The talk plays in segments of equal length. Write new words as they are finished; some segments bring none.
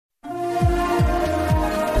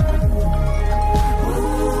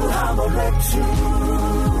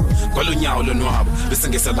kwalonyawo lonwabo bese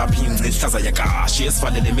ngeselapha ingci ihlaza yakashi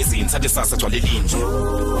esivalele emizini sathi sasa gcwale linje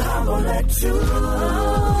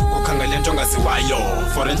ukhangele into ongaziwayo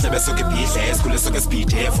for endlebe soke ibhidle esikhule soke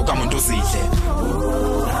esibhidef ukamuntu uzidle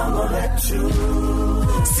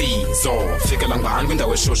sizo fikela ngani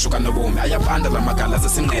kwindawo eshushu kanobomi ayabanda la magala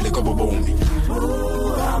zesinqele kobobomi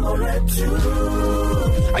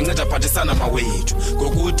anceda phathisana mawethu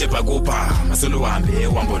ngokude bhakupha masoluhambe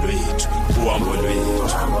uhambo lwethu uhambo lwethu.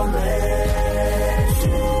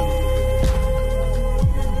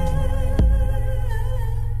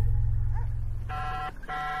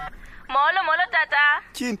 Molo tata.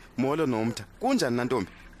 Tyhini molo nomtha kunjani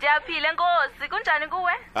nantombi? Ndiyaphila Nkosi, kunjani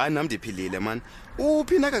kuwe? Hayi nami ndiphilile man.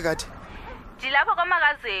 Uphina kakade? Ndilapha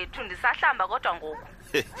kwamakazethu ndisahlamba kodwa ngoku.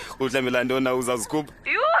 Uhlambela ntona uzazikhupha?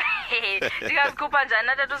 Ndingazikhupha njani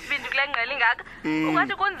natata usibindi kule ngqele ingaka?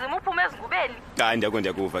 Ungathi kunzima uphume ezingubeni. Hayi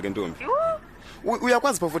ndiyakuva ke ntombi.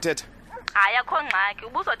 Uyakwazi phofu uthetha? Hayi akho ngxaki,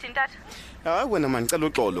 ubuzothini tata? Hayi wena man ngicela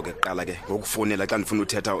uxolo ke kuqala ke ngokufonela xa ndifuna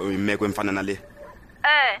uthetha imeko emfana nale.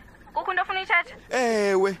 Kukho into ofuna uyithetha?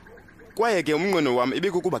 Ewe. Kwaye ke umnqweno wami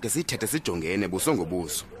ibikukuba ke sithethe sijongene buso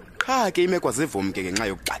ngobuso. Qha ke imeko azivumi ke ngenxa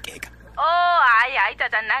yokuxakeka. Hayi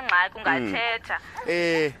tata nangxaki ungathetha.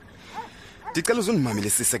 Ndicela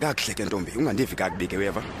uzundimamelisise kakuhle ke ntombi, ungandivi kakubi ke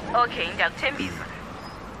uyeva? Okay, ndiyakuthembisa.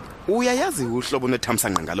 Uyayazi uhlobo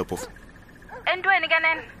nethamsanqa ngalo phofu? Entweni ke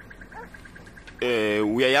nene?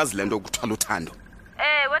 Uyayazi lento okuthwala uthando?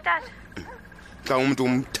 Tata. Xa umuntu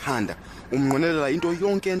umthanda, umnqonelela into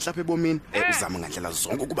yonke enhlapha ebomini, uzama ngandlela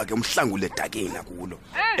zonke ukuba ke umhlangule edakeni akulo.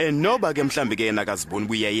 Noba ke mhlambi ke yena akaziboni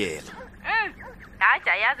buyeyela. Hayi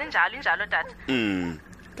ayazi injalo tata.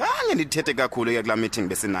 Kanye nithethe kakhulu ke kula meeting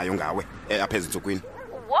besinayo ngawe apha ezinsukwini.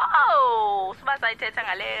 Wow, siba sayithetha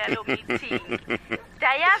ngale lo meeting.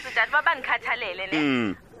 Ndayazi tata baba ngikhathalele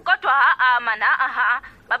ne. Kodwa mana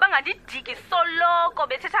baba ngandidiki soloko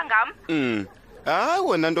bethetha ngam. Hayi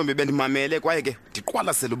wena ntombi bendimamele kwaye ke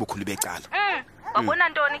ndiqwalasela ubukhulu becala. Wabona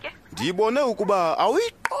ntoni ke? Ndibone ukuba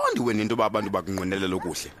awuyiqondi wena into abantu bakunqwenelela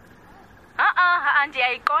okuhle.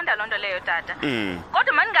 Ndiyayiqonda lonto leyo tata.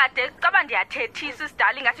 Kodwa maningade caba ndiyathethisa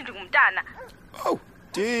isidala ngathi ndingumntana.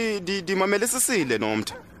 Ndimamelisisile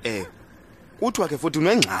nomtha. Uthiwa ke futhi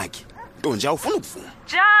unengxaki. Nto nje awufuna ukuvuma.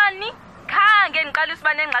 Njani? Khange ngiqalisa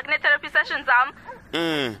uba nengxaki ne-therapy sessions zam.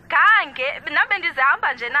 Khange nabe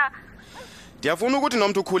ndizihamba nje na. Ndiyafuna ukuthi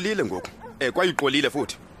nomntu ukhulile ngoku. Kwayiqolile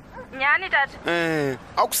futhi. Nyani tata?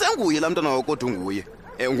 Akusenguye la mntana wakho kodwa unguye.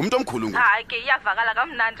 Ngumuntu omkhulu ngoku. Hayi ke iyavakala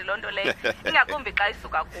kamnandi lonto leyo. Ingakumbi xa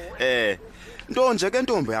isuka kuwe. Nto nje ke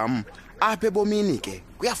ntombi yam, apha ebomini ke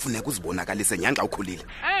kuyafuneka uzibonakalise nyani xa ukhulile.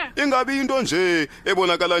 Ingabi into nje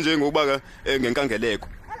ebonakala nje ngokuba ngenkangeleko.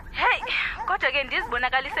 Hey, kodwa ke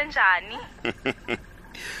ndizibonakalise njani?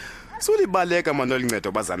 Sulibaleka manje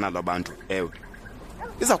lincedo bazanalo abantu.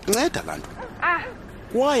 Iza kunceda lanto.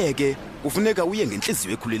 Kwaye ke kufuneka uye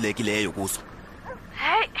ngenhliziyo ekhulilekileyo kuzo.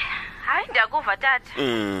 Hayi ndiyakuva tata.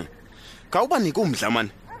 Kawuba nika umdla man.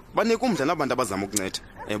 Banika umdla nabantu abazama ukunceda.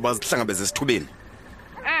 Bazihlangabeze esithubeni.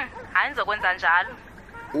 Hayi nizokwenza njalo.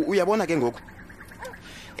 Uyabona ke ngoku.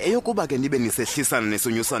 Eyokuba ke nibe nisehlisana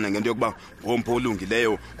nesonyusana ngento yokuba ngompho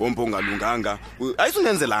olungileyo, ngompho ongalunganga.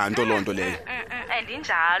 Ayisungenzela nto lonto leyo.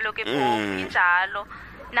 Andinjalo ke phofu, injalo.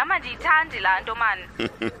 Nama ndiyithandi la nto man.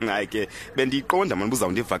 Hayi ke bendiyiqonda man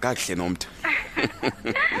buzawundiva kakuhle nomtha.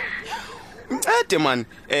 Uncede man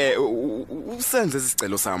usenze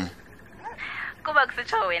isicelo sami. Kuba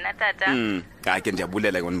kusitsho wena tata. Hayi ke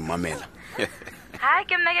ndiyabulela ngonimamela. Hayi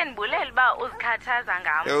ke mina ke ndibulela ba uzikhathaza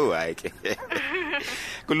ngami. Hayi ke.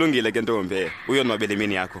 Kulungile ke ntombi, uyonwabela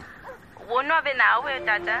imini yakho. Wonwabe nawe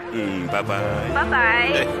tata. Bye bye. Bye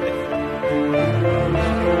bye.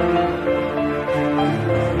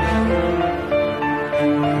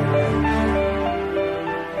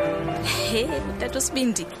 Tata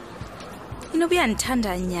usibindi. Inobe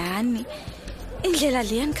uyandithanda nyani. Indlela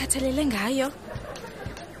le yanikhathalele ngayo.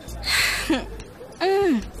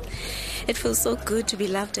 It feels so good to be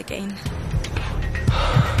loved again.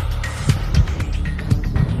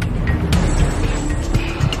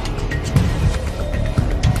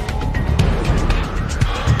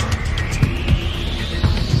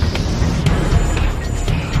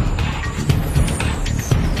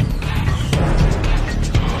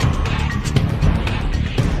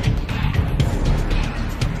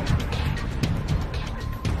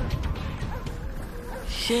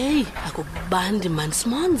 Hey, akubandi man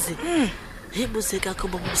simanzi. Hey busika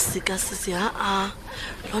kuba busika sisi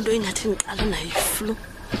lonto ingathi ngiqala nayo iflu.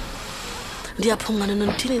 Ndiyaphungana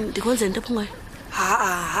nothini ndikwenze into ephungayo.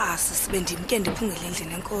 Sisibe ndimke ndiphungele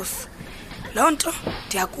endlini enkosi. Lonto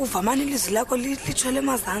ndiyakuva mani ilizwi lakho litshwele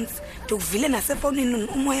emazantsi. Ndikuvile nasefowunini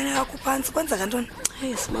umoya yakho phantsi kwenza kantoni?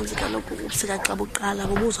 Hey simanzi kaloku ubusika xa buqala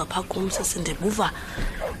bubuzwa phaa kum sisi ndibuva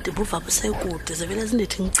busekude zivele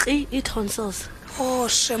zindithi nkci ii-tonsils. Oh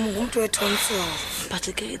shem ngumntu we-tonsils.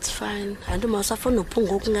 But ke it's fine. Anti masafuna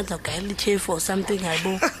uphunga okungenza ugayela ityhefu or something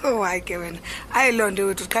hayibo. Hayi ke wena. Ayi loo nto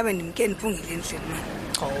wethu qhabe ndimke ndiphungile endlini mani.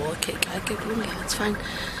 Oh okay ke kulungile it's fine.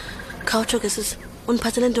 Khawutsho ke sisi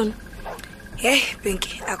undiphathele ntoni? Hey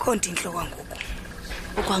Pinky akho nto inhlo kwangoku.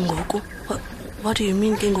 Okwangoku? What do you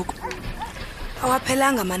mean ke ngoku?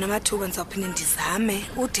 Awaphelanga mana amathuba ndizawuphinde ndizame.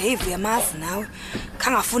 uDave uyamazi nawe.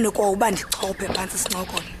 Khangafune kwa uba ndichophe phantsi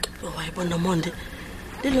isincokolo. Wayibona Monde.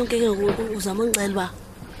 Lilonke ke ngoku uzama uncela uba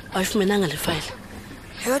ayifumenanga le file.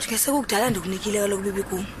 Yebo ke sekukudala ndikunikile kaloku bibi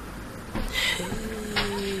kum.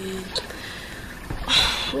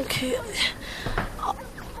 Okay.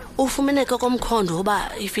 Ufumeneka komkhondo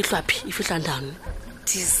oba ifihlwa phi ifihlwa ndani?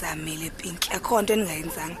 Ndizamile Pinky akho nto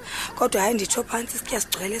endingayenzanga. Kodwa hayi nditsho phantsi sikya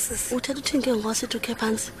sigcwele sisi. Uthetha uthini ke ngosithi ukhe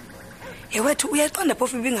phantsi? Yewethu uyayiqonda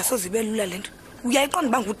phofu ibingasoze ibe lula lento. Uyayiqonda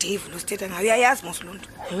uba nguDave lo sithetha ngayo uyayazi mos lonto.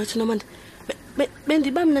 Yewethu nomande.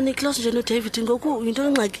 Bendiba mna neclose nje noDavid ngoku into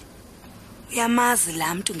engxaki. Uyamazi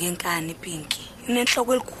laa mntu ngenkani Pinky.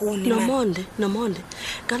 Unenhloko elikhulu Nomonde.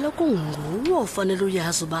 Kaloku nguwe ofanele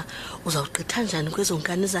uyazi uba uzawugqitha njani kwezo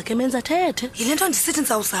nkani zakhe menza thethe. Yile nto ndisithi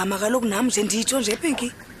ndizawuzama kaloku nam nje nditsho nje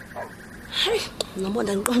Pinky. Hey,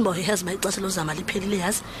 Nomonde andiqondi uba uyazi uba ixesha lozama liphelile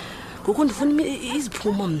yazi. Ngoku ndifuna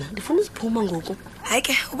iziphumo mna. Ndifuna iziphumo ngoku. Hayi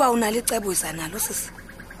ke uba unalo icebo izanalo sisi.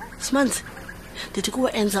 Simanzi. Ndithi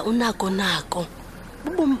kuwe enza unako.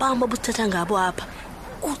 Bubomi bam obusithetha ngabo apha.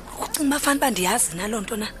 Ucinga bafana uba ndiyazi naloo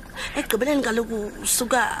nto na? Ekugqibeleni kaloku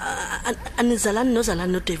usuka anizalani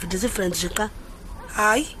nozalani noDavid zi-friends nje xa.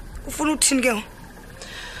 Hayi ufuna uthini ke?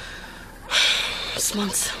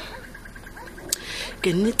 Simanzi.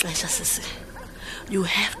 Ngelinye ixesha sisi. You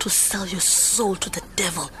have to sell your soul to the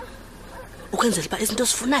devil. Ukwenzela uba izinto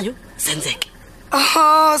sifunayo zenzeke.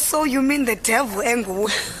 Oh, so you mean the devil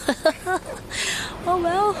enguwe? Oh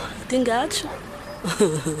well, ndingatsho.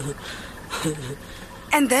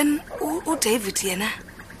 And then uDavid yena?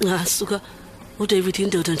 Ngasuka uDavid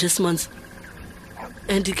indoda nje Simanzi.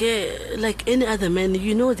 And ke like any other man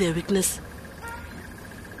you know their weakness.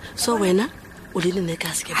 So wena ulini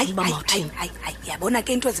negazi ke uba mawuthini? Hayi yabona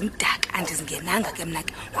ke into ezimdaka andizingenanga ke mna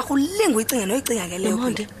ke. Wakulinga uyicinga noyicinga ke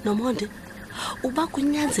leyo. Nomonde. Uba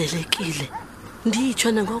kunyanzelekile.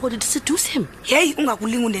 Nditsho nangoko ndithi seduce him. Hey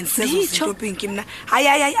ungakulinga undendisezo zinto Pinky mna.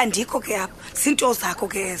 Hayi andikho ke apha. Zinto zakho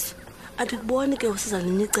ke ezo. Andikuboni ke usiza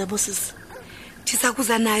ninye icebo sisi. Ndiza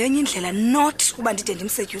kuza nayo enye indlela not kuba ndide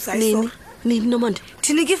ndimseduce ayiso. Nini Nomonde?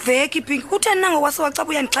 Thini ke iveki Pinky kutheni nango wasewacaba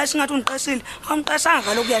uyandixesha ngathi undiqeshile. Awundixeshanga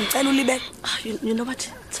kaloku uyandicela ulibele. You know what?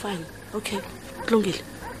 It's fine. Okay. Kulungile.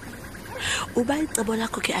 Uba icebo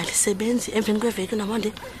lakho ke alisebenzi emveni kweveki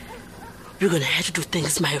Nomonde. You're going to have to do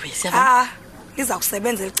things my way, siyabona? Iza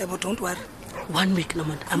kusebenza licebo don't worry. 1 week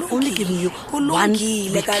Nomonde. I'm only giving you 1 week.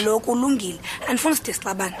 Kulungile kaloku ulungile. Andifuni side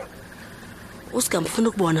sixabana. Usigamba ufuna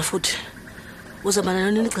ukubona futhi.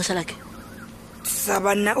 Uzabana nini ixesha lakhe?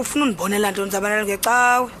 Zabana ufuna undibonela nto nizabana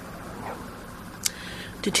ngecawe.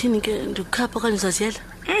 Ndithini ke ndikukhapha okanye uzaziyela?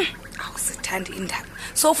 Awusithandi indaba.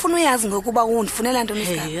 So ufuna uyazi ngokuba undifunela nto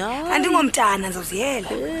nisigaba. Andingomntana ndizawuziyela.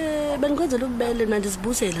 Bendikwenzela ubele mna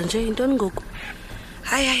ndizibuzela nje intoni ngoku?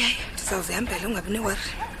 Hayi ndizawuzihambela ungabi neworry.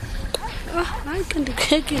 Hayi ke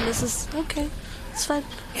ndikhekile sis. Okay. It's fine.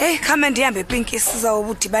 Hey come ndihambe Pinky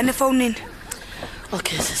sizawubudibana efowunini.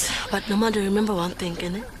 Okay sis. But no matter remember one thing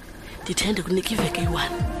ene. Ndithende kunika iveki eyi-1.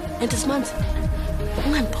 And Simanzi.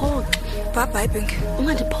 Ungandiphoxi. Bye Pinky.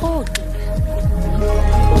 Ungandiphoxi.